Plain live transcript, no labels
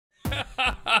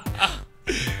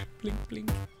Blink, blink.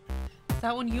 Is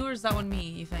that one you or is that one me,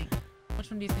 you think? Which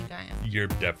one do you think I am? You're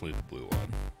definitely the blue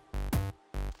one.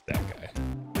 That guy.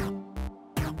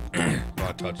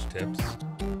 Want to touch tips?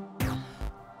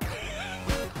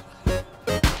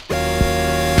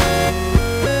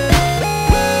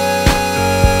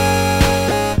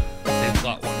 Same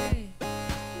slot one.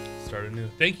 Start anew.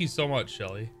 Thank you so much,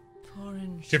 Shelly.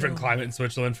 Different climate in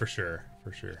Switzerland for sure.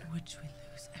 For sure. In which we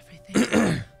lose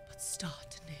everything but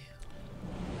start anew.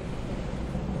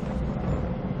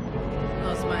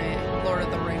 That was my Lord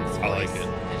of the Rings voice. I like it.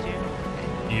 Did you?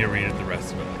 You need to read it the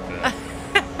rest of it like that.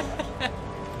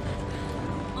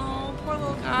 Oh, poor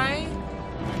little guy.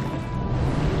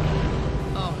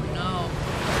 Oh no.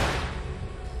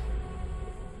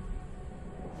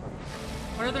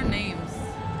 What are their names?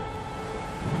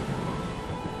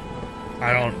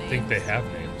 I don't think they have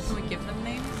names. Can we give them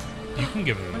names? You can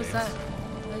give them What names. is that?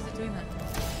 Why is it doing that?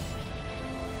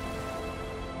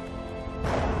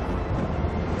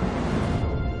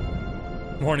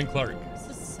 Morning, Clark. This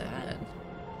is sad.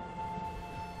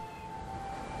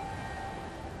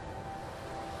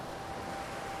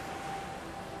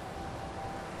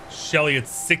 Shelly,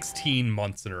 it's 16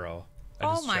 months in a row.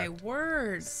 Oh my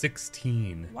word.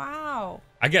 16. Wow.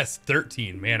 I guess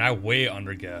 13. Man, I way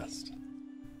underguessed.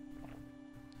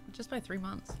 Just by 3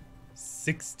 months.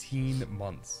 16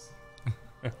 months.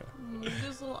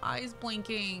 His little eyes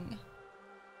blinking.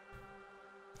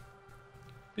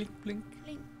 Blink, blink,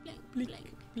 Blink, blink, blink,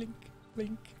 blink. blink,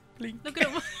 blink, blink. Look at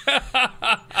him.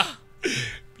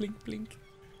 Blink, blink.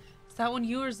 Is that one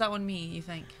you or is that one me, you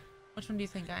think? Which one do you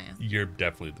think I am? You're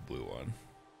definitely the blue one.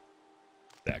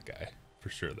 That guy. For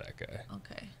sure, that guy.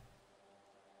 Okay.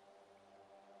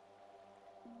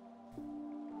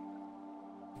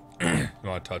 You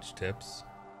want to touch tips?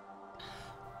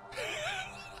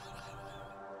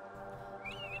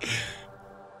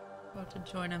 About to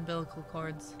join umbilical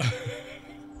cords.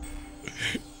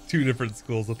 2 different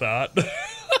schools of thought.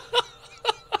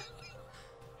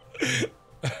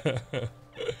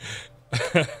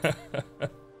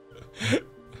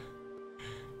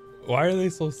 Why are they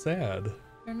so sad?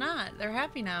 They're not. They're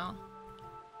happy now.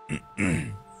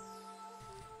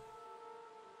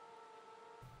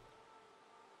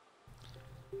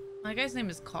 My guy's name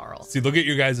is Carl. See, look at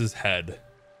your guys' head.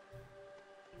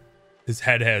 His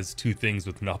head has 2 things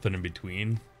with nothing in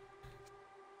between.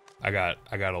 I got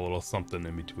a little something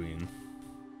in between.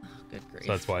 Oh, good grief.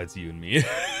 So that's why it's you and me.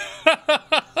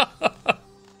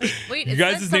 Wait, you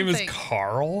guys' name is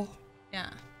Carl?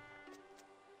 Yeah.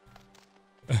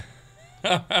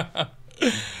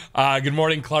 Good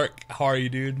morning, Clark. How are you,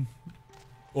 dude?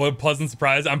 What a pleasant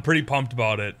surprise. I'm pretty pumped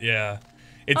about it. Yeah.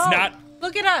 It's not.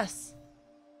 Look at us.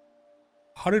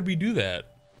 How did we do that?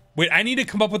 Wait, I need to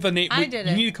come up with a name. I Wait, did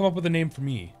you it. need to come up with a name for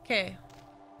me. Okay.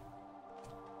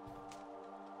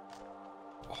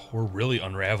 Oh, we're really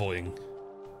unraveling.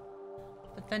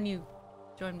 But then you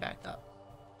join back up.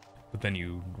 But then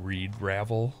you read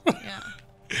Ravel. Yeah.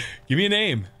 Give me a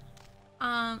name.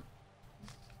 No,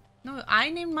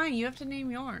 I named mine. You have to name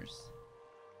yours.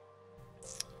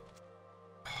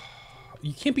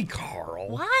 You can't be Carl.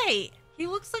 Why? He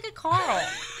looks like a Carl.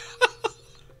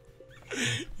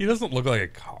 He doesn't look like a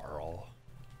Carl.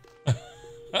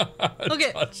 Look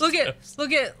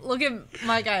at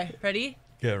my guy. Ready?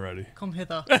 Get ready. Come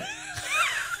hither.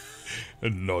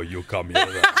 No, you come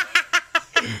here.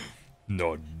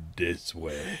 No, this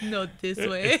way. Not this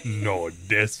way. No,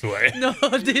 this way. No,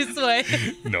 this way.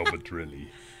 No, but really,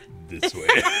 this way.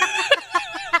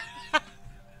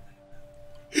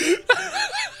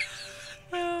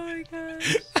 Oh my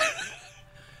gosh.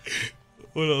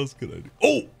 What else could I do?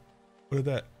 Oh! What is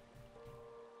that?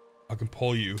 I can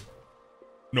pull you.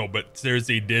 No, but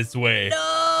seriously, this way. No!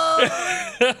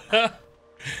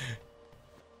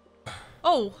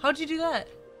 Oh, how'd you do that?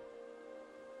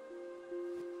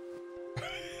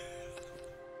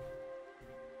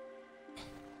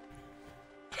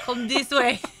 Come this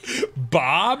way.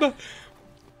 Bob?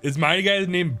 Is my guy's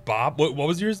name Bob? What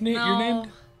was yours name? No. Your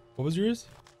name? What was yours?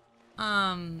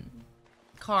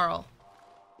 Carl.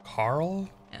 Carl?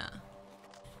 Yeah.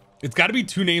 It's got to be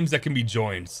 2 names that can be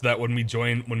joined, so that when we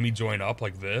join up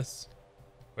like this.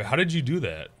 Wait, how did you do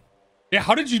that? Yeah,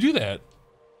 how did you do that?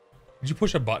 Did you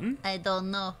push a button? I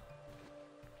don't know.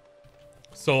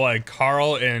 So like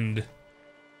Carl and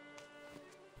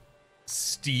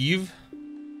Steve,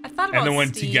 I thought about and then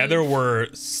when Steve. together we're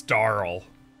Starl.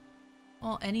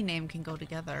 Well, any name can go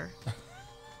together.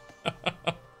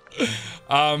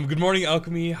 Good morning,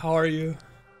 Alchemy. How are you?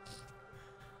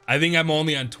 I think I'm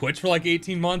only on Twitch for like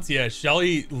 18 months. Yeah,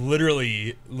 Shelly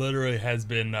literally has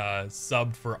been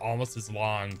subbed for almost as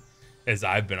long as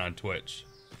I've been on Twitch.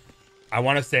 I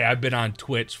want to say I've been on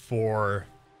Twitch for,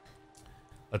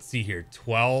 let's see here,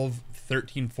 12,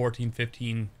 13, 14,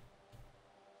 15.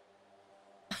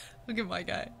 Look at my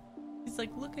guy. He's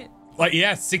like, look at. Like,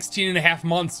 yeah, 16 and a half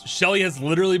months. Shelly has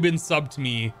literally been subbed to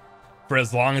me for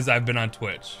as long as I've been on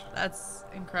Twitch. That's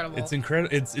incredible. It's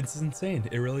incredible. It's insane.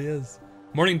 It really is.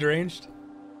 Morning, Deranged.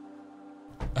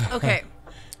 Okay.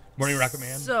 Morning, Rocket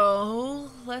Man. So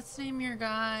let's name your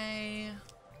guy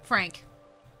Frank.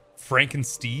 Frank and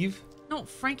Steve? No,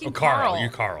 Frank and Carl. Carl. You're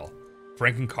Carl.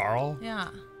 Frank and Carl? Yeah.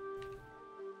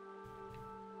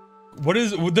 What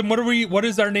is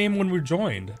our name when we're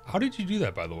joined? How did you do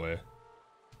that, by the way?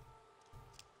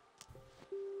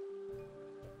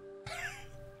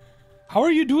 How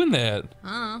are you doing that?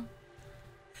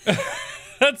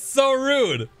 That's so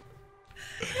rude.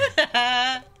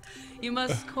 You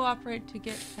must cooperate to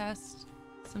get past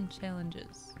some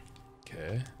challenges.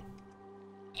 Okay.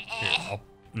 Here,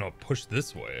 I'll push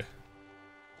this way.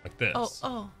 Like this.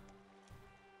 Oh.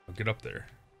 I'll get up there.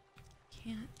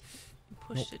 Can't. You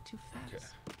pushed it too fast.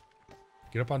 Okay.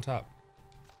 Get up on top.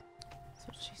 That's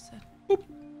what she said. Boop.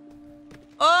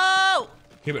 Oh!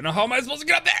 Okay, but now how am I supposed to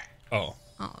get up there? Oh.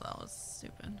 Oh, that was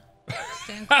stupid.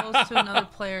 Stand close to another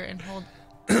player and hold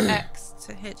X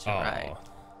to hitch a ride.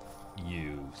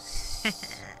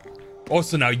 Oh,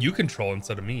 so now you control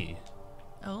instead of me.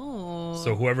 Oh.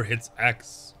 So whoever hits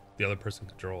X, the other person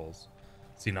controls.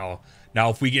 See, now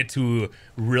if we get to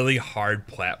really hard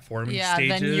platforming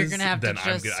stages, then you're gonna have to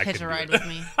just hitch a ride with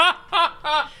me.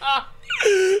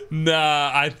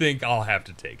 Nah, I think I'll have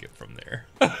to take it from there.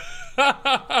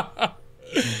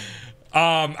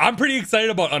 I'm pretty excited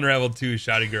about Unravel 2,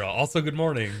 Shoddy Girl. Also, good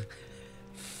morning.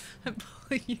 I'm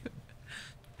pulling you.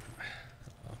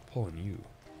 I'm pulling you.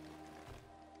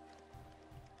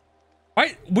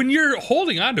 Why? When you're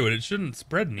holding onto it, it shouldn't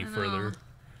spread any further.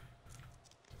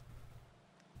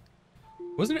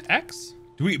 Wasn't it X?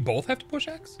 Do we both have to push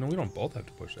X? No, we don't both have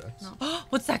to push X. No.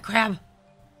 What's that crab?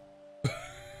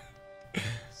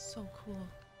 So cool.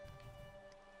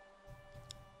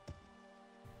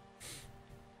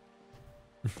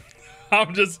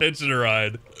 I'm just hitching a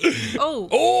ride.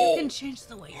 Oh! You can change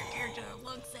the way your character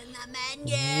looks in the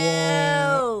menu.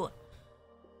 Whoa.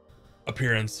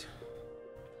 Appearance.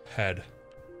 Head.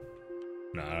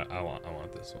 No, I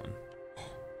want this one.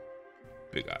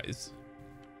 Big eyes.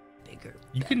 Bigger.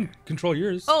 You can control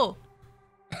yours. Oh.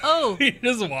 He's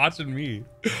just watching me.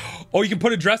 Oh, you can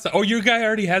put a dress on. Oh, your guy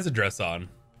already has a dress on.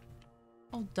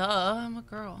 Oh, duh. I'm a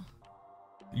girl.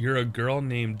 You're a girl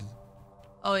named...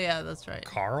 Oh, yeah, that's right.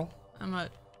 Carl? I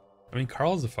mean,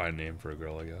 Carl's a fine name for a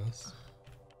girl, I guess.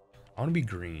 I want to be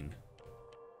green.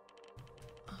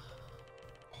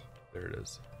 There it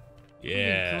is.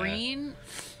 Yeah. Green?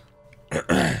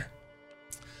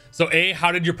 So A,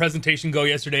 how did your presentation go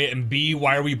yesterday? And B,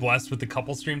 why are we blessed with the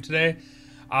couple stream today?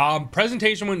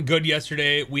 Presentation went good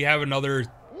yesterday. We have another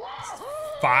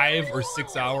 5 or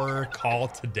 6 hour call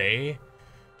today,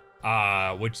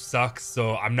 which sucks.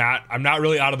 So I'm not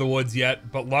really out of the woods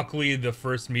yet, but luckily the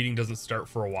first meeting doesn't start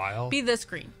for a while. Be this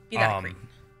green. Be that green.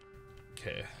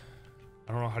 Okay.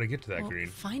 I don't know how to get to that green.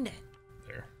 Find it.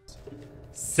 There.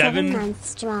 7 months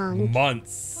strong.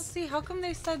 Months. Well, see, how come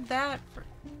they said that?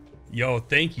 Yo,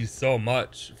 thank you so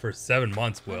much for 7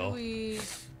 months, Will. We...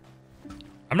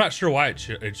 I'm not sure why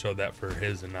it showed that for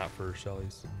his and not for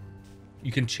Shelly's.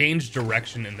 You can change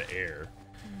direction in the air.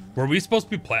 Were we supposed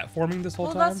to be platforming this whole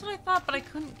time? Well, that's what I thought, but I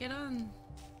couldn't get on.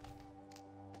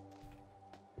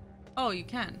 Oh, you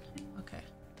can. Okay.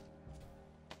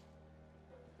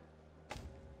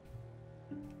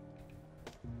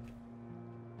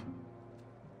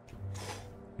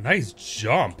 Nice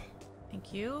jump.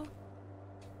 Thank you.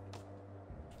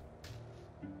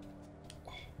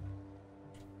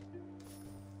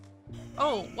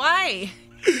 Oh, why?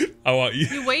 I want you.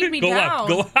 You weighed me go down. Left.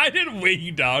 Go left. I didn't weigh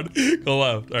you down. Go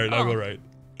left. All right, I'll go right.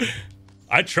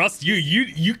 I trust you.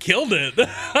 You killed it.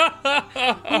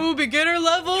 Ooh, beginner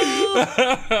level.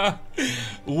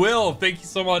 Will, thank you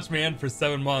so much, man, for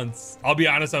 7 months. I'll be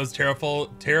honest, I was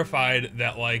terrified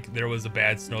that like there was a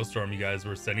bad snowstorm you guys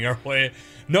were sending our way.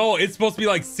 No, it's supposed to be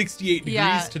like 68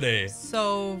 degrees today.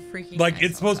 So freaking like nice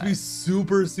it's supposed outside. to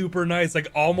be super nice,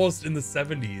 like almost in the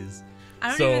 70s.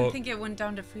 I don't even think it went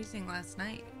down to freezing last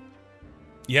night.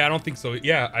 Yeah, I don't think so.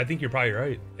 Yeah, I think you're probably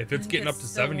right. If it's getting up to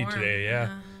 70 warm. today,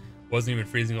 yeah. Wasn't even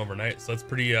freezing overnight, so that's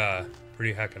pretty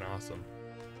heckin' awesome.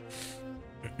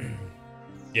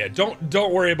 Yeah,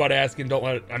 don't worry about asking. Don't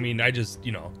let it, I mean, I just,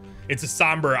 it's a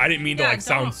somber, I didn't mean to like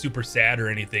sound super sad or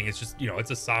anything. It's just, it's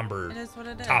a somber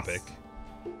topic.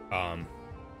 Let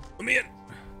me in.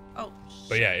 Oh,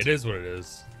 but yeah, it is what it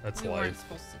is. That's We weren't life.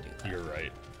 supposed to do that. You're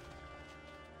right.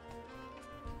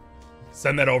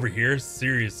 Send that over here?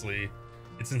 Seriously.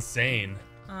 It's insane.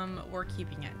 We're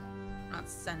keeping it. We're not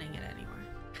sending it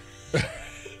anywhere.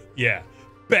 Yeah.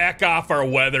 Back off our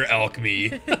weather,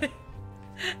 alchemy.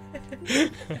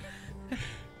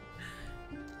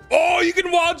 Oh, you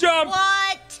can wall jump!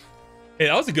 What? Hey,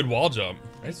 that was a good wall jump.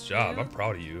 Nice job. I'm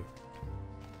proud of you.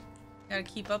 Gotta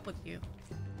keep up with you.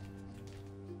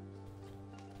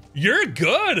 You're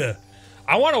good.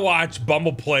 I want to watch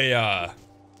Bumble play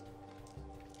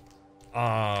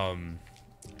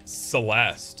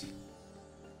Celeste.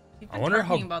 You've I been wonder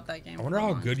talking how about that game. I wonder for a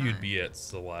how long good you'd time. be at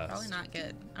Celeste. Probably not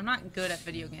good. I'm not good at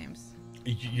video games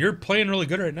You're playing really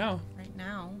good right now. right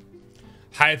now.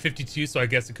 High at 52, so I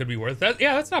guess it could be worth that.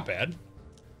 Yeah, that's not bad.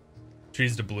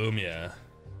 Trees to bloom, yeah.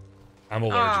 I'm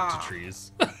allergic to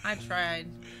trees. I tried.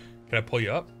 Can I pull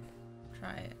you up?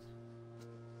 Try it.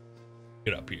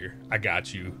 Get up here. I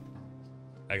got you.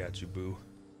 I got you, boo.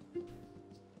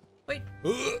 Wait.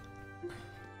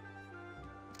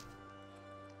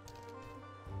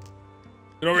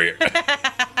 Get over here.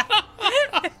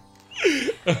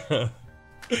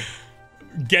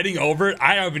 Getting Over It?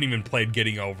 I haven't even played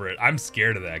Getting Over It. I'm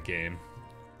scared of that game.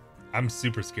 I'm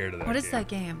super scared of that What game. is that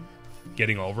game?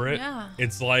 Getting Over It? Yeah.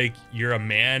 It's like you're a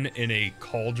man in a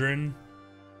cauldron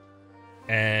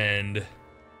and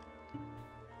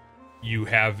you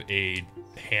have a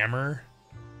hammer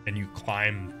and you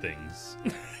climb things.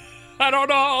 I don't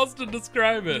know how else to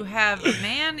describe it. You have a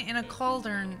man in a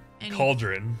cauldron and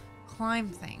Cauldron you climb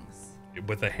things.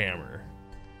 with a hammer.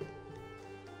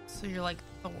 So you're like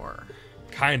Thor.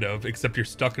 Kind of, except you're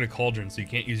stuck in a cauldron, so you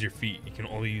can't use your feet. You can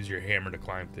only use your hammer to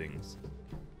climb things.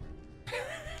 You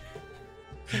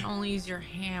can only use your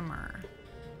hammer.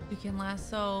 You can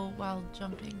lasso while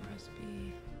jumping. Press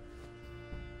B.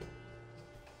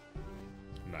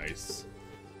 Nice.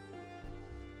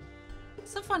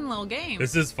 It's a fun little game.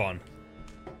 This is fun.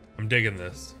 I'm digging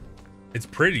this. It's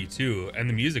pretty too, and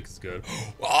the music is good.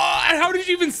 Oh, how did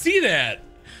you even see that?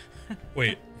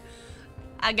 Wait.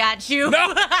 I got you.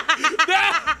 No!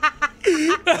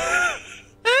 No!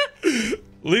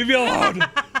 Leave me alone.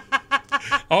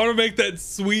 I want to make that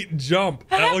sweet jump.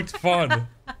 That looked fun.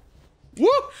 Woo!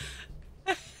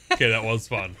 Okay, that was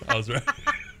fun. I was right.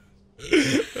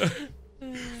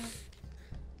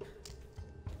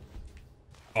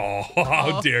 Oh,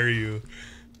 how dare you.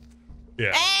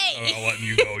 Yeah, Hey! I'm not letting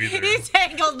you go either. He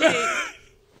tangled me.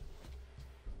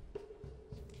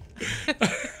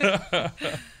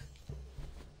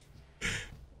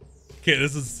 Okay,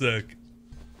 this is sick.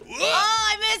 Oh,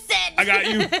 I missed it. I got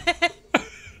you.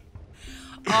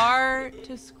 R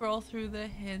to scroll through the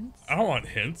hints. I don't want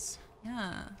hints.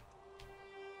 Yeah.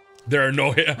 There are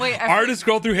no hints. Wait, R to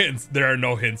scroll through hints. There are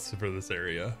no hints for this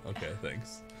area. Okay,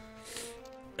 thanks.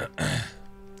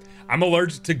 I'm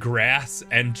allergic to grass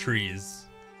and trees.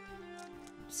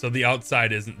 So the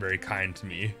outside isn't very kind to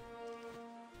me.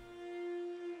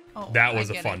 Oh, That I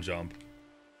was a get fun it. jump.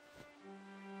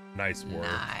 Nice work.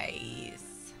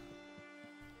 Nice.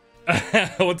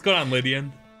 What's going on,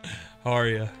 Lydian? How are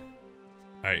you? All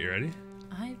right, you ready?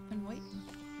 I've been waiting.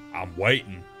 I'm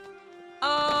waiting.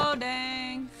 Oh,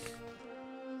 dang.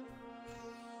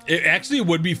 It actually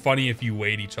would be funny if you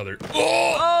weighed each other.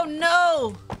 Oh! Oh,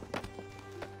 no.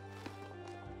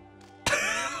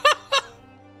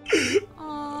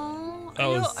 Oh, That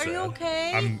was are you sad.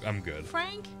 okay? I'm good.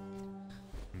 Frank?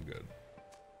 I'm good.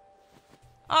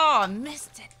 Oh, I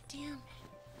missed it. Damn it.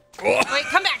 Oh! Wait,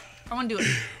 come back. I want to do it.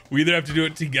 We either have to do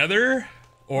it together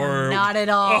or Not at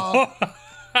all.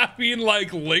 I mean,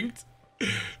 like linked.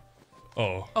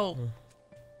 Oh. Oh.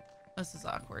 This is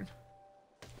awkward.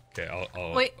 Okay.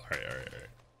 I'll. Wait. All right.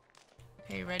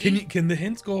 Okay, ready? Can the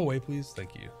hints go away, please?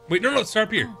 Thank you. Wait, no, start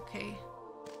up here. Oh, okay.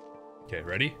 Okay,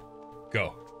 ready?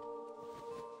 Go.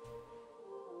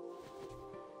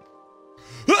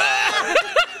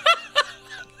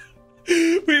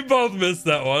 We both missed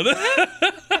that one.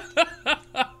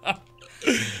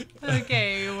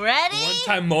 Okay, ready? One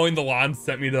time mowing the lawn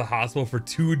sent me to the hospital for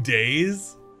 2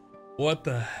 days. What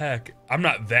the heck? I'm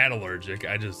not that allergic.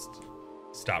 I just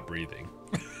stopped breathing.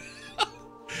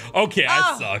 Okay,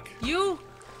 I suck. You.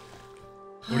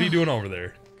 What are you doing over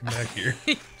there? Come back here.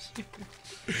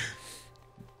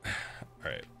 All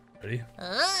right, ready?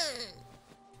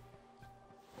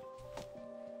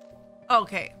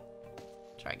 Okay.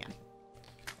 Try again.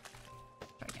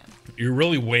 You're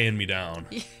really weighing me down.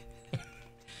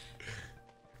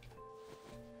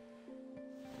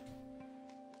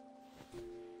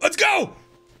 Let's go!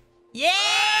 Yeah!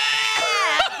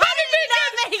 How did you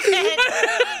not make it?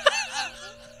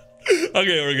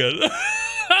 Okay, we're good.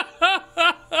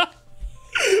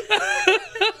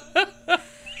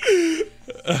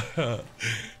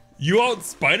 You out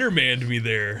Spider-Man'd me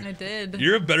there. I did.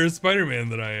 You're a better Spider-Man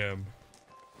than I am.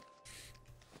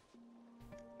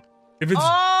 If it's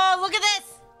Oh, look at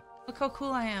this! Look how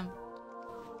cool I am.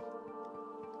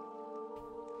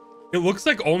 it looks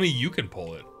like only you can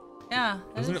pull it. Yeah.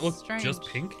 Doesn't it look strange. just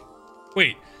pink?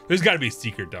 Wait, there's got to be a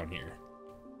secret down here.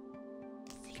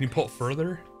 Can you pull it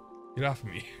further? Get off of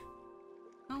me.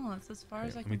 No, that's as far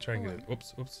as I Let can. me try and pull get it.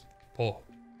 Whoops, whoops. Pull.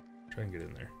 Try and get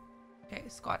in there. Okay,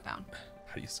 squat down.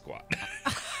 How do you squat?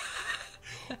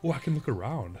 Oh, I can look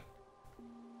around.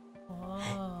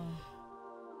 Oh.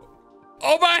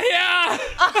 Over here!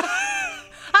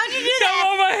 How'd you do Come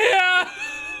that?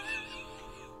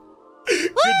 over here!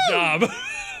 Good job.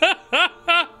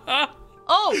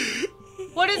 Oh,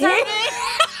 what is happening?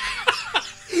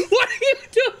 What are you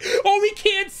doing? Oh, we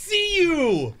can't see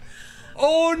you.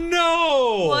 Oh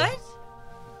no. What?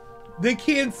 They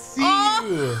can't see you.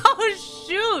 Oh,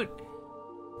 shoot.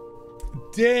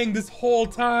 Dang, this whole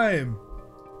time.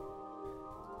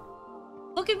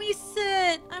 Look at me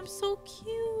sit. I'm so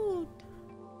cute.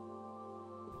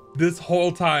 This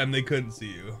whole time they couldn't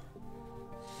see you.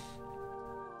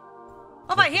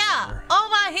 Over here.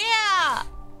 Over here.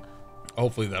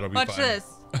 Hopefully that'll be Watch fine. this.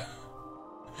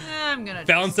 I'm gonna.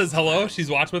 Fallon says hello. She's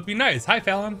watching with me. Nice. Hi,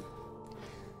 Fallon.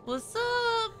 What's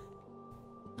up?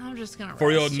 I'm just gonna.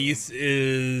 4-year-old rest. niece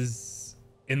is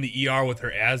in the ER with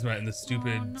her asthma and the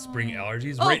stupid no. spring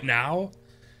allergies Oh. right now.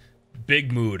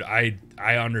 Big mood. I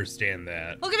understand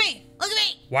that. Look at me. Look at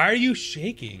me. Why are you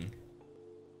shaking?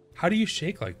 How do you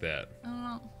shake like that? I don't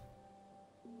know.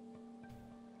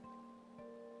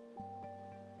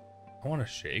 I want to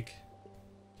shake.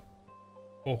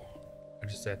 Oh, I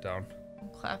just sat down. I'm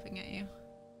clapping at you.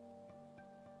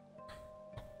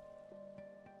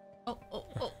 Oh, oh,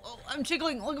 oh, oh. I'm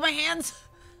jiggling. Look at my hands.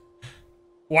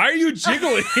 Why are you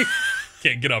jiggling?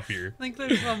 Can't get up here. I think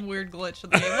there's some weird glitch in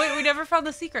the game. Wait, we never found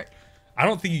the secret. I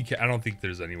don't think you can. I don't think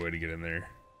there's any way to get in there.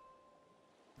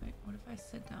 Wait, what if I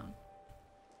sit down?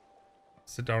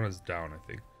 Sit down is down, I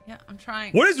think. Yeah, I'm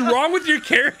trying. What is wrong with your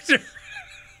character?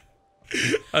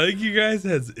 I think you guys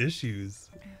has issues.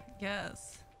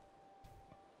 Yes.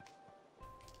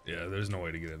 Yeah, there's no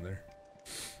way to get in there.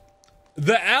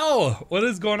 The L! What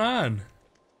is going on?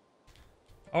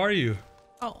 How are you?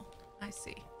 Oh, I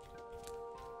see.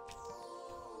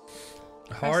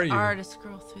 How are you? R to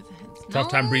scroll through the hints. Tough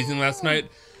time breathing last night.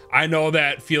 I know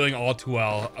that feeling all too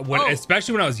well.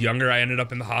 Especially when I was younger, I ended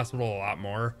up in the hospital a lot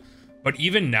more. But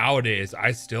even nowadays,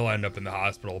 I still end up in the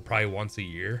hospital probably once a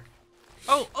year.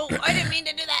 Oh, I didn't mean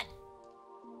to do that.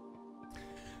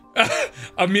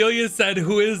 Amelia said,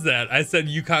 "Who is that?" I said,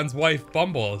 "Yukon's wife,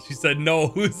 Bumble." She said, "No,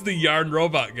 who's the yarn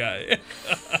robot guy?"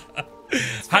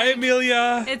 Hi,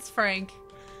 Amelia. It's Frank.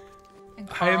 And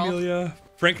Hi, Carl. Amelia.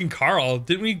 Frank and Carl.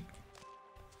 Didn't we?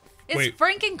 It's Wait.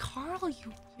 Frank and Carl,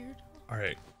 you weirdo. All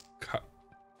right.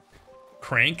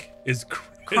 Crank is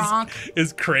Kronk.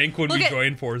 is Crank when Look we it.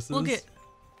 join forces. Look at.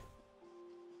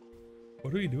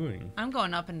 What are we doing? I'm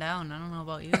going up and down. I don't know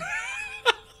about you.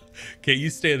 Okay, you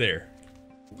stay there.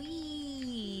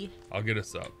 Wee. I'll get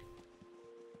us up.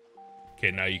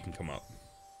 Okay, now you can come up.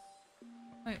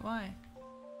 Wait, why?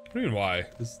 What do you mean why?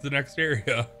 This is the next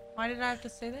area. Why did I have to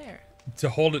stay there? To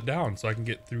hold it down so I can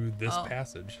get through this Oh.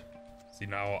 passage. See,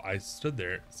 now I stood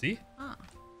there. See? Huh.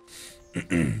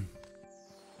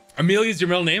 Amelia's your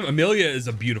middle name? Amelia is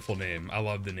a beautiful name. I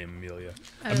love the name Amelia.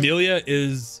 Amelia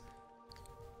is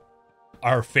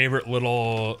our favorite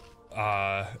little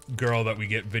girl that we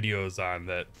get videos on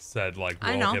that said like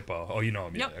I roll know. hippo. Oh, you know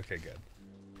Amelia. Yep. Okay,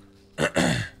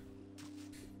 good.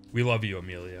 We love you,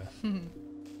 Amelia.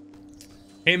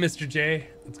 Hey, Mr. J.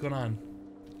 What's going on?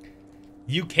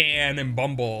 Yukon and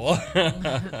Bumble.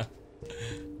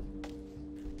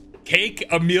 Cake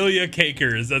Amelia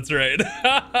Cakers. That's right.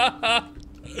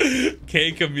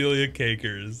 Cake Amelia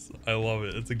Cakers. I love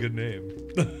it. It's a good name.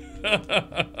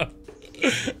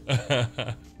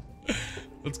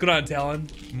 What's going on, Talon?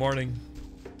 Morning.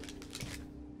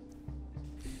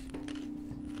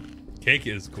 Cake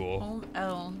is cool. Hold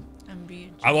L and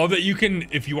B. I love that you can,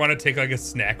 if you want to take like a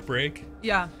snack break.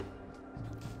 Yeah.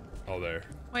 Oh, there.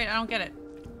 Wait, I don't get it.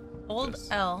 Hold This.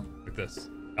 L. Like this.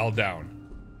 L down.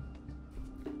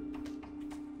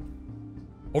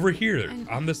 Over here, And-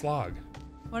 on this log.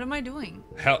 What am I doing?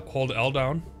 Hold L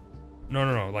down.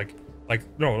 No. Like,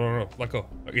 no. Let go.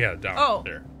 Yeah, down. Oh.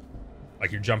 There.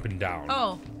 Like you're jumping down.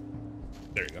 Oh.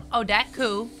 There you go. Oh, that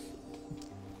cool.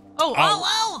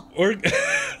 Oh. We're,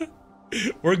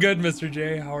 we're good, Mr.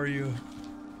 J. How are you?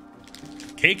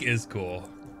 Cake is cool.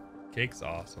 Cake's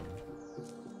awesome.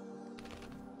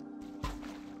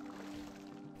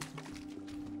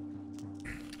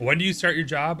 When do you start your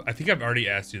job? I think I've already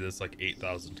asked you this like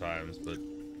 8,000 times, but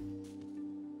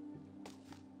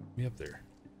me up there.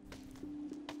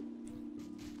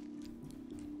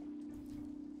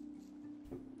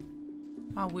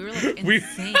 Wow, we were like in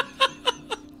sync.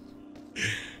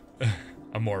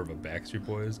 I'm more of a Backstreet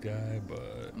Boys guy,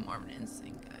 but I'm more of an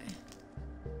NSYNC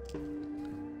guy.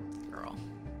 Girl.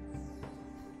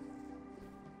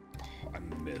 Oh, I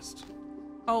missed.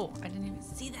 Oh, I didn't even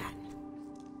see that.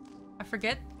 I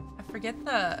forget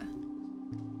the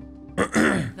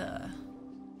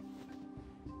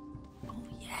Oh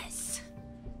yes.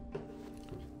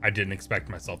 I didn't expect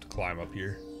myself to climb up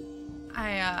here.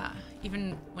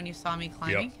 Even when you saw me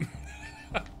climbing.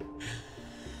 Yep.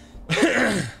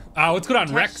 What's going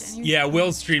on, Rex? Yeah,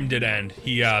 Will's stream did end.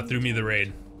 He threw me the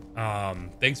raid.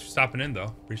 Thanks for stopping in,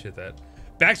 though. Appreciate that.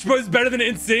 Backstreet Boys is better than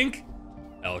NSYNC.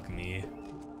 Alchemy.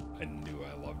 I knew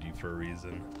I loved you for a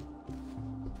reason.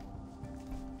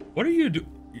 What are you doing?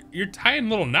 You're tying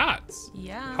little knots.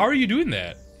 Yeah. How are you doing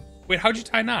that? Wait, how'd you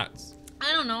tie knots?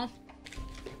 I don't know.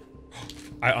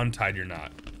 I untied your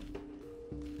knot.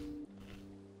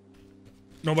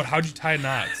 No, but how'd you tie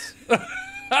knots?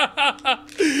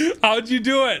 How'd you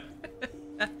do it?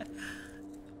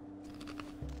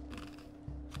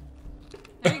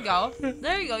 There you go.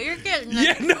 There you go. You're getting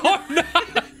it. Yeah, no, I'm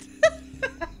not.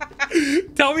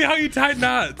 Tell me how you tied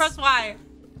knots. Press Y.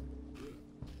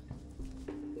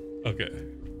 Okay.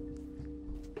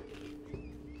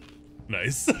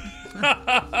 Nice.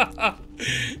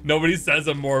 Nobody says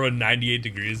I'm more of a 98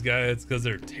 Degrees guy. It's because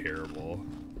they're terrible.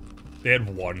 They had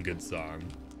one good song.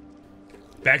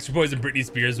 Backstreet Boys and Britney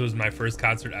Spears was my first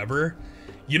concert ever.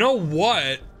 You know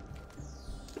what?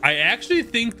 I actually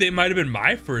think they might have been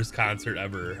my first concert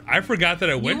ever. I forgot that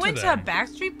I went to them. You went to a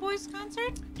Backstreet Boys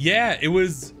concert? Yeah, it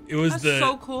was That's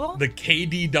so cool. The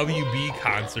KDWB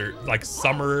concert, like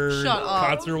summer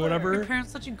concert or whatever. Your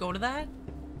parents let you go to that?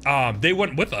 They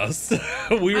went with us.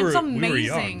 we were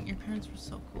young. Your parents were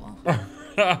so cool.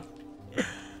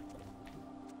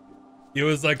 It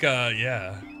was like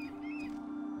yeah.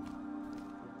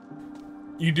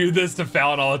 You do this to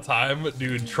Fallon all the time,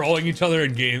 dude. Trolling each other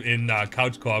in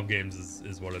couch co-op games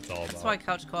is what it's all about. That's why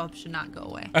couch co-op should not go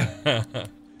away.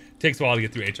 Takes a while to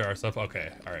get through HR stuff.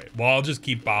 Okay, all right. Well, I'll just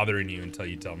keep bothering you until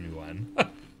you tell me when.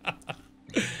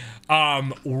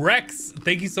 Rex,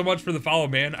 thank you so much for the follow,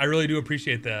 man. I really do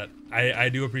appreciate that. I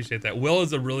do appreciate that. Will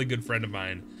is a really good friend of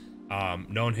mine.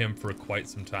 Known him for quite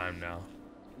some time now.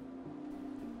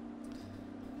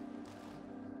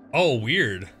 Oh,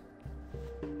 weird.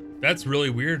 That's really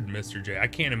weird, Mr. J. I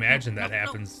can't imagine that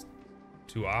happens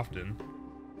too often.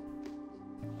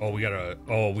 Oh, we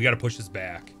gotta push this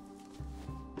back.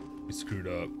 We screwed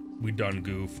up. We done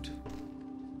goofed.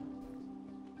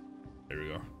 There we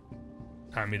go.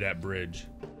 Tie me that bridge.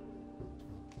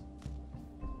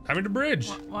 Tie me the bridge.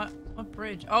 What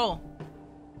bridge? Oh.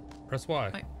 Press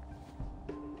Y. Wait.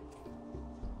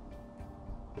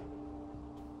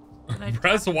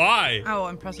 Press Y. Oh,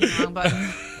 I'm pressing the wrong button.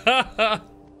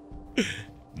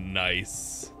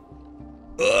 Nice.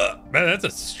 Ugh, man, that's a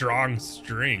strong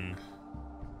string.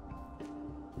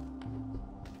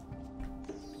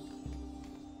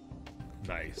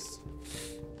 Nice.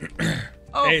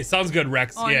 Oh. Hey, sounds good,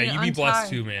 Rex. Oh, yeah, you be blessed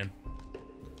too, man.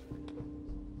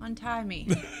 Untie me.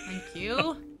 Thank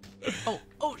you.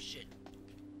 Oh shit.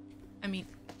 I mean,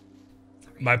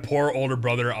 sorry. My poor older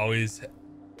brother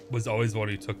was always one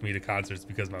who took me to concerts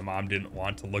because my mom didn't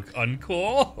want to look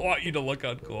uncool. Want you to look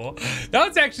uncool.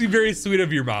 That's actually very sweet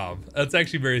of your mom. That's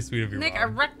actually very sweet of your Nick, mom. I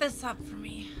wrecked this up for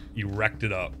me. You wrecked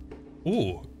it up.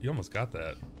 Ooh, you almost got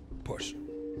that. Push.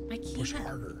 I can't. Push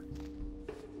harder.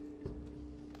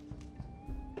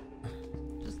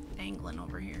 Just dangling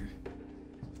over here.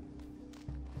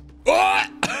 Oh!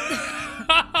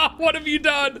 What have you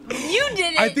done? You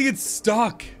did it. I think it's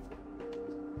stuck.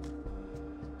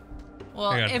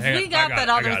 Well, hang on, if hang we on. got that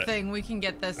other it. thing, we can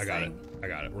get this I got thing.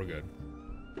 it. We're good.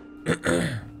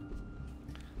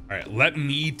 All right, let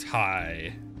me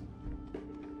tie.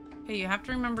 Hey, you have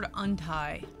to remember to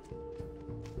untie.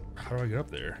 How do I get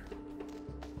up there?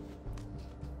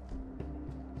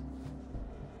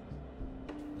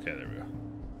 Okay, there we go.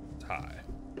 Tie.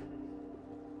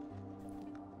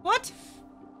 What?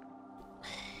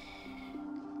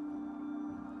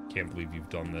 Can't believe you've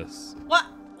done this. What?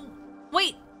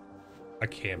 Wait. I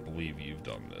can't believe you've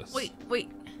done this. Wait.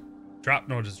 Drop.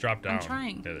 No, just drop down. I'm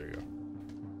trying. Yeah, there you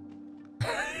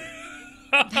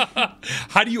go.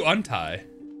 How do you untie?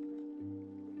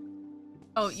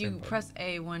 Oh, you press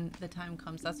A when the time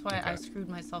comes. That's why I screwed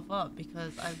myself up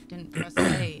because I didn't press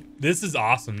A. This is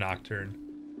awesome, Nocturne.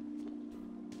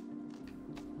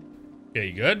 Yeah,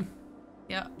 you good?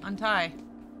 Yeah, untie.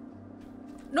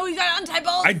 No, you gotta untie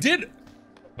both. I did.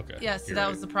 Okay. Yes, you're that right.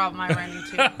 was the problem I ran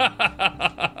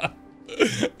into.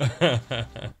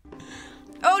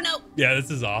 Oh no. Yeah, this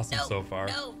is awesome No, so far.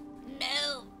 No.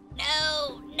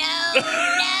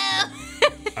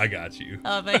 I got you.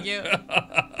 Oh, thank you.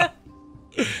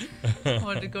 I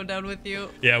wanted to go down with you.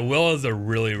 Yeah, Will is a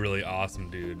really, really awesome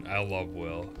dude. I love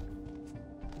Will.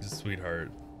 He's a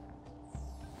sweetheart.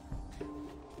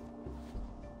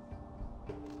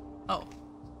 Oh.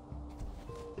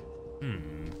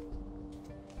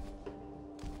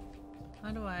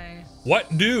 How do I What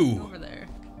go do? over there?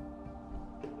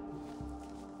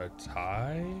 A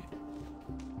tie?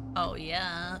 Oh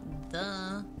yeah,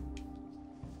 duh.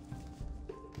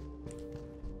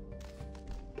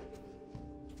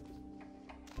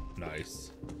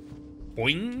 Nice.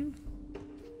 Boing.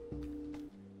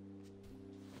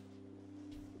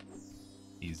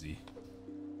 Easy.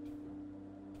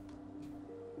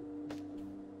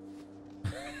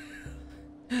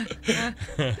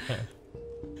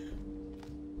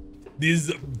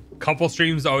 These couple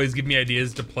streams always give me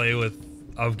ideas to play with,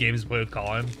 of games to play with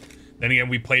Colin. Then again,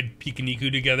 we played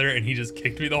Pikaniku together and he just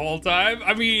kicked me the whole time.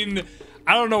 I mean,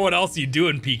 I don't know what else you do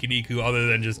in Pikaniku other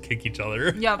than just kick each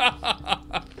other. Yep.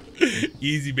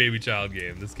 Easy baby child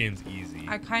game. This game's easy.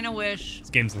 I kind of wish This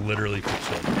game's literally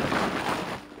for children.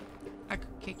 I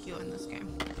could kick you in this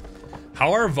game.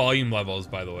 How are volume levels,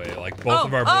 by the way? Like both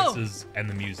of our voices and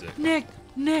the music. Nick.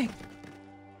 The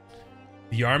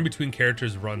yarn between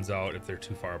characters runs out if they're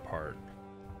too far apart.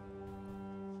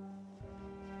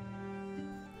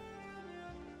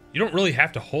 You don't really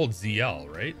have to hold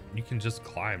ZL, right? You can just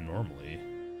climb normally.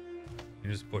 You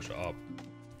can just push up.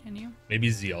 Can you? Maybe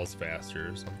ZL's faster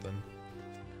or something.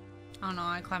 I don't know.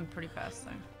 I climbed pretty fast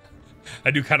there.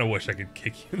 I do kind of wish I could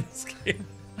kick you in this game.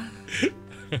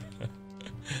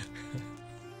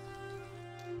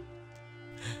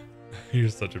 You're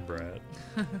such a brat.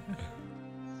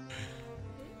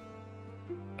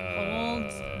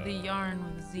 Hold the yarn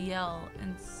with ZL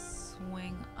and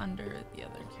swing under the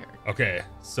other character. Okay,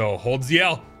 so hold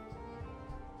ZL.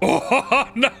 Oh,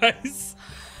 nice.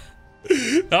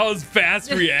 That was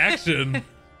fast reaction.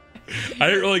 I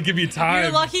didn't really give you time.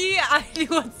 You're lucky I knew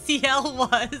what CL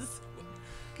was.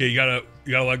 Okay, you gotta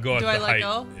let go at Do the I let height.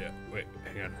 go? Yeah. Wait,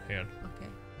 hang on. Okay.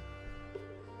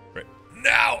 Right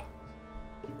now.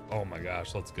 Oh my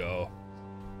gosh, let's go.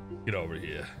 Get over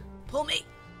here. Pull me.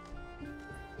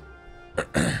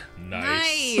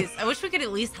 Nice. I wish we could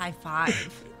at least high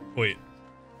five. Wait.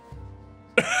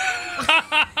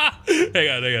 hang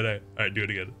on. All right, do it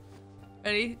again.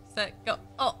 Ready, set, go.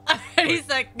 Oh, ready,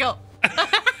 set, go.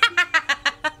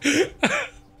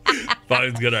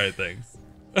 Volume's good. All right, thanks.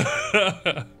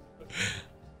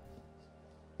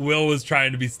 Will was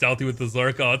trying to be stealthy with his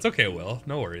lurk. Oh, it's okay, Will.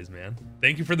 No worries, man.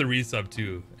 Thank you for the resub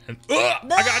too. And I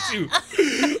got you.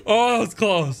 Oh, that was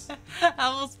close. I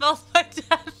almost fell to my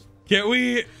death. Can't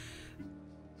we?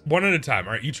 One at a time.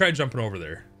 All right, you try jumping over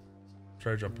there.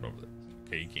 Try jumping over there.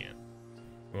 Okay, you can't.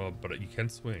 Well, but you can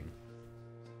swing.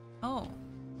 Oh,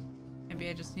 maybe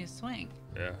I just need to swing.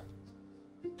 Yeah.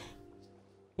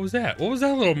 What was that? What was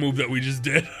that little move that we just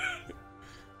did?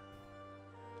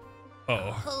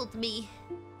 Oh. Hold me.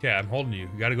 Yeah, I'm holding you.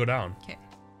 You gotta go down. Okay.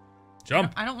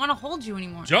 Jump. I don't want to hold you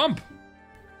anymore. Jump.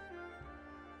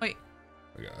 Wait.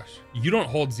 Oh my gosh. You don't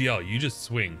hold ZL. You just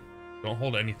swing. Don't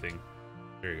hold anything.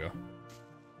 There you go.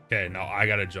 Okay, now I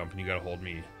gotta jump and you gotta hold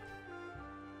me.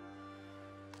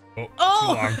 Oh,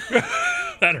 Oh! too long.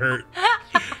 That hurt.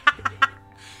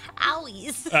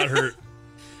 Owies. That hurt.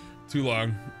 Too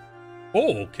long.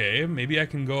 Oh, okay. Maybe I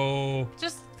can go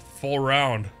Just full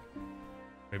round.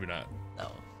 Maybe not.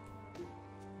 oh.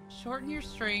 Shorten your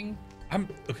string. I'm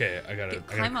okay. I gotta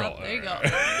Climb crawl. up. There you go.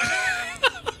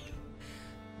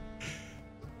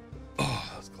 Oh,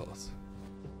 that was close.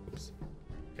 Oops.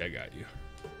 Okay, I got you.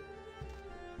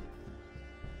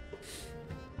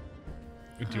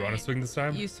 Do you want to Alright. swing this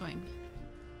time? You swing.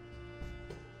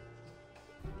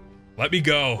 Let me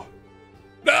go.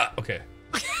 Ah! Okay.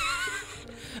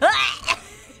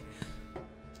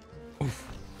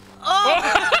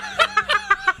 Oh!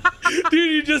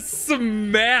 Dude, you just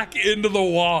smack into the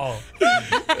wall.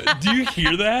 Do you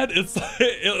hear that? It's like,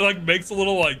 it like makes a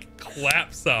little like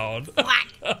clap sound.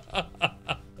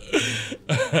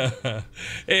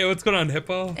 Hey, what's going on,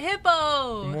 Hippo?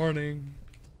 Hippo. Good morning.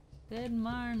 Good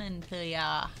morning to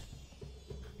ya.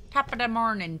 Top of the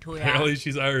morning to ya. Apparently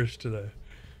she's Irish today.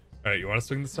 All right, you want to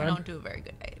swing this I time? don't do a very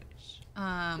good Irish.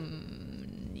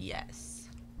 Yes.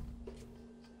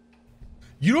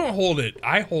 You don't hold it.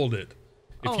 I hold it.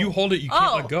 If Oh. you hold it, you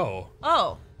can't Oh. let go.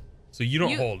 Oh. So you don't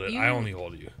You- hold it. you- I only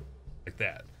hold you. Like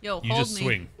that. Yo, You hold just me.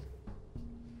 swing.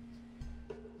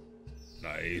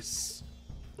 Nice.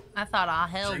 I thought I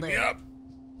held String it. me up.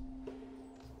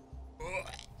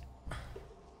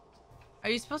 Are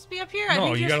you supposed to be up here? I No,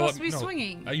 think you you're gotta supposed let to be no.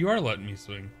 swinging. You are letting me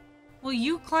swing. Well,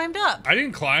 you climbed up. I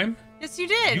didn't climb. Yes, you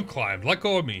did. You climbed. Let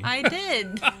go of me. I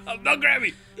did. Don't grab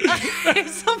me. You're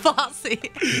so bossy.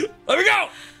 Let me go.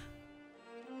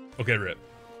 Okay, Rip.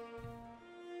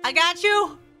 I got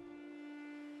you.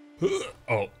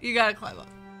 Oh. You gotta climb up.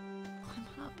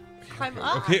 Climb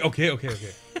up. Climb up. Okay.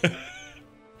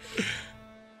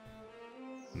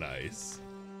 Nice.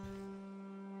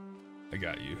 I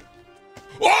got you.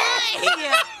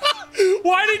 Hey!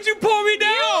 Why did you pull me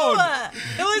down?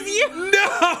 It was you.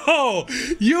 No!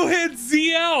 You hit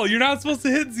ZL. You're not supposed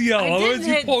to hit ZL. I Otherwise didn't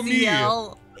you hit pull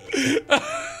ZL.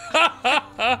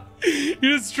 me.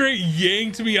 You just straight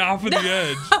yanked me off of the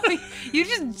edge. You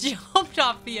just jumped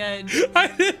off the edge. I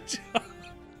didn't jump.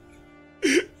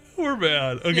 We're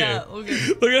bad. Okay. Yeah, okay.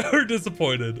 Look at how we're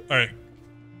disappointed. All right.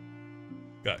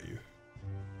 Got you.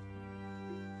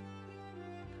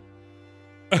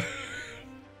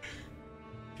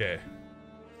 Okay.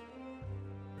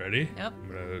 Ready? Yep. I'm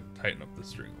gonna tighten up the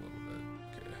string a little bit.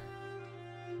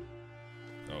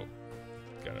 Okay.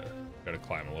 Oh, gotta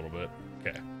climb a little bit.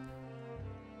 Okay.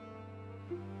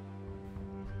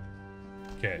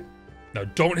 Okay. Now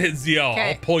don't hit ZL. Okay.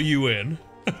 I'll pull you in.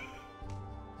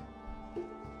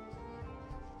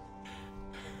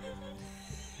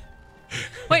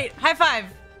 Wait, high five.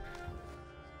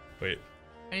 Wait.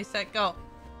 Ready, set, go.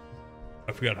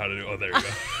 I forgot how to do. Oh, there we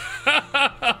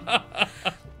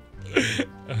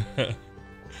go.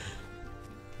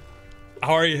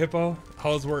 How are you, Hippo?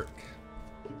 How's work?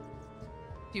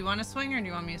 Do you want to swing or do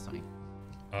you want me to swing?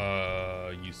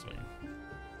 You swing.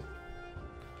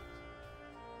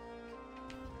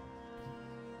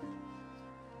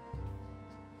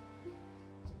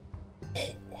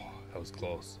 Oh, that was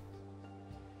close.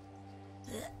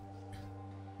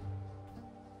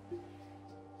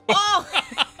 Oh!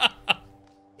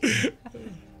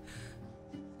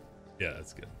 Yeah,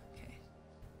 that's good. Okay.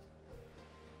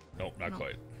 Nope, not No.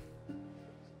 quite.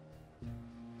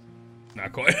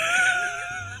 Not quite.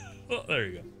 Oh, there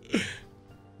you go.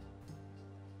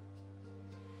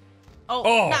 Oh,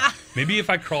 Oh, nah. maybe if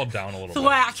I crawled down a little bit.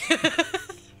 Thwack.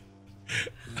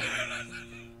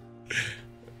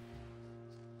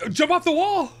 Jump off the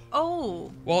wall.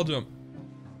 Oh. Wall jump.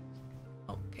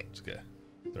 Okay. It's okay.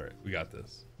 It's all right. We got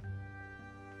this.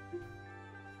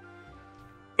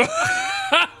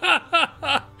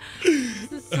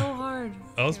 This is so hard.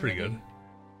 That was Okay, pretty ready? good.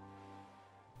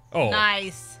 Oh,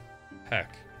 Nice.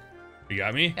 heck. You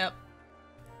got me? Yep.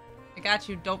 I got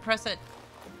you. Don't press it.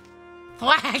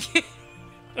 Thwack.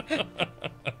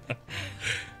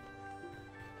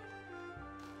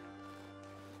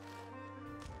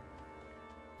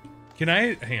 Can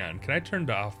I, hang on, can I turn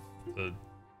off The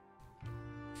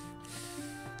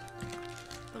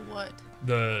what?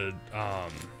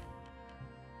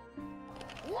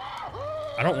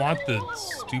 I don't want the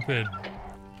stupid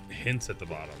hints at the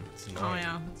bottom. It's Oh,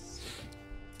 annoying.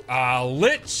 yeah.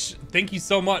 Lich, thank you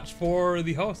so much for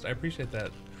the host. I appreciate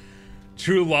that.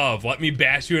 True love. Let me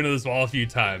bash you into this wall a few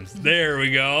times. There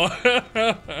we go.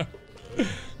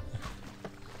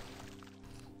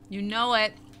 You know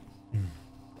it.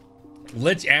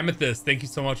 Lich Amethyst, thank you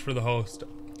so much for the host.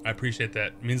 I appreciate that.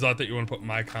 It means a lot that you want to put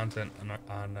my content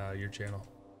on your channel.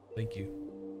 Thank you.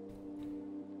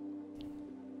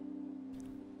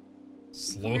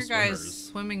 Slow Your guys swimmers.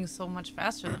 swimming so much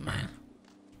faster than mine.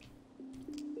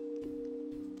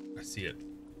 I see it.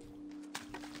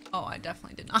 Oh, I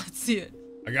definitely did not see it.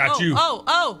 I got Oh, you.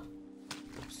 oh.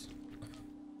 Oops.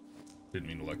 Didn't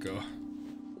mean to let go.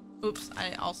 Oops,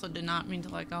 I also did not mean to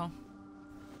let go.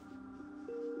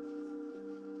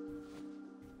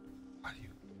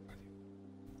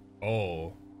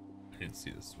 Oh, I didn't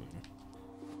see the swim.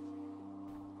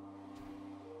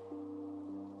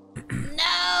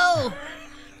 No!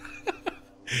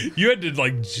 You had to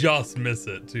like just miss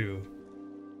it too.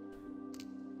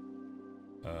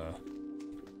 Oh.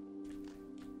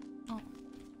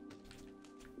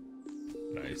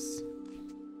 Nice.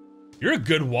 You're a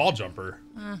good wall jumper.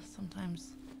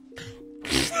 Sometimes.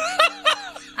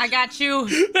 I got you.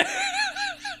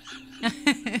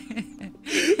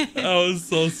 That was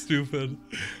so stupid.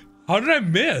 How did I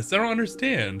miss? I don't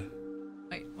understand.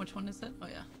 Wait, which one is it? Oh,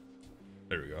 yeah.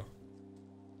 There we go.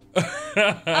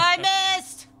 I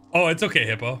missed! Oh, it's okay,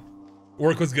 Hippo.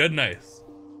 Work was good. Nice.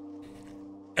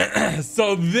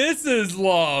 So this is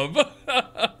love.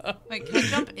 Wait, can I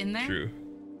jump in there? True.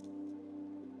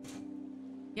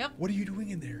 Yep. What are you doing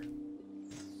in there?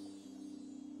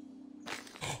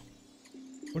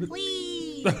 What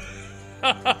Whee!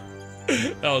 That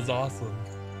was awesome.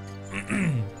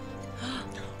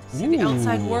 See the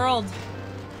outside world.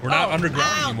 We're not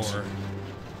underground ouch. anymore.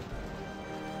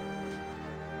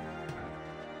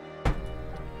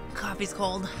 Coffee's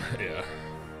cold. Yeah,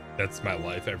 that's my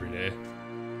life every day.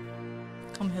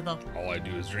 Come hither. All I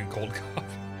do is drink cold coffee.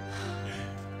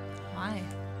 Why?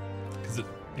 Because it,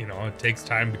 you know, it takes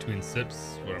time between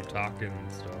sips when I'm talking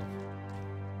and stuff.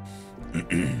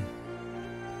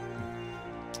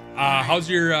 How's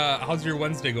your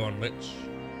Wednesday going, Lich?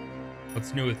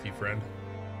 What's new with you, friend?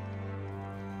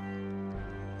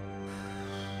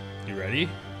 You ready?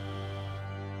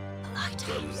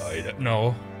 Lighthouse.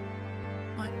 No.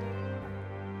 What?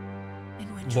 In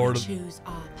which Lord we of- choose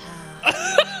our path.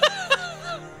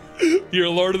 Your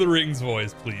Lord of the Rings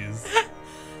voice, please.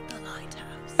 The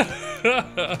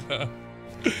lighthouse.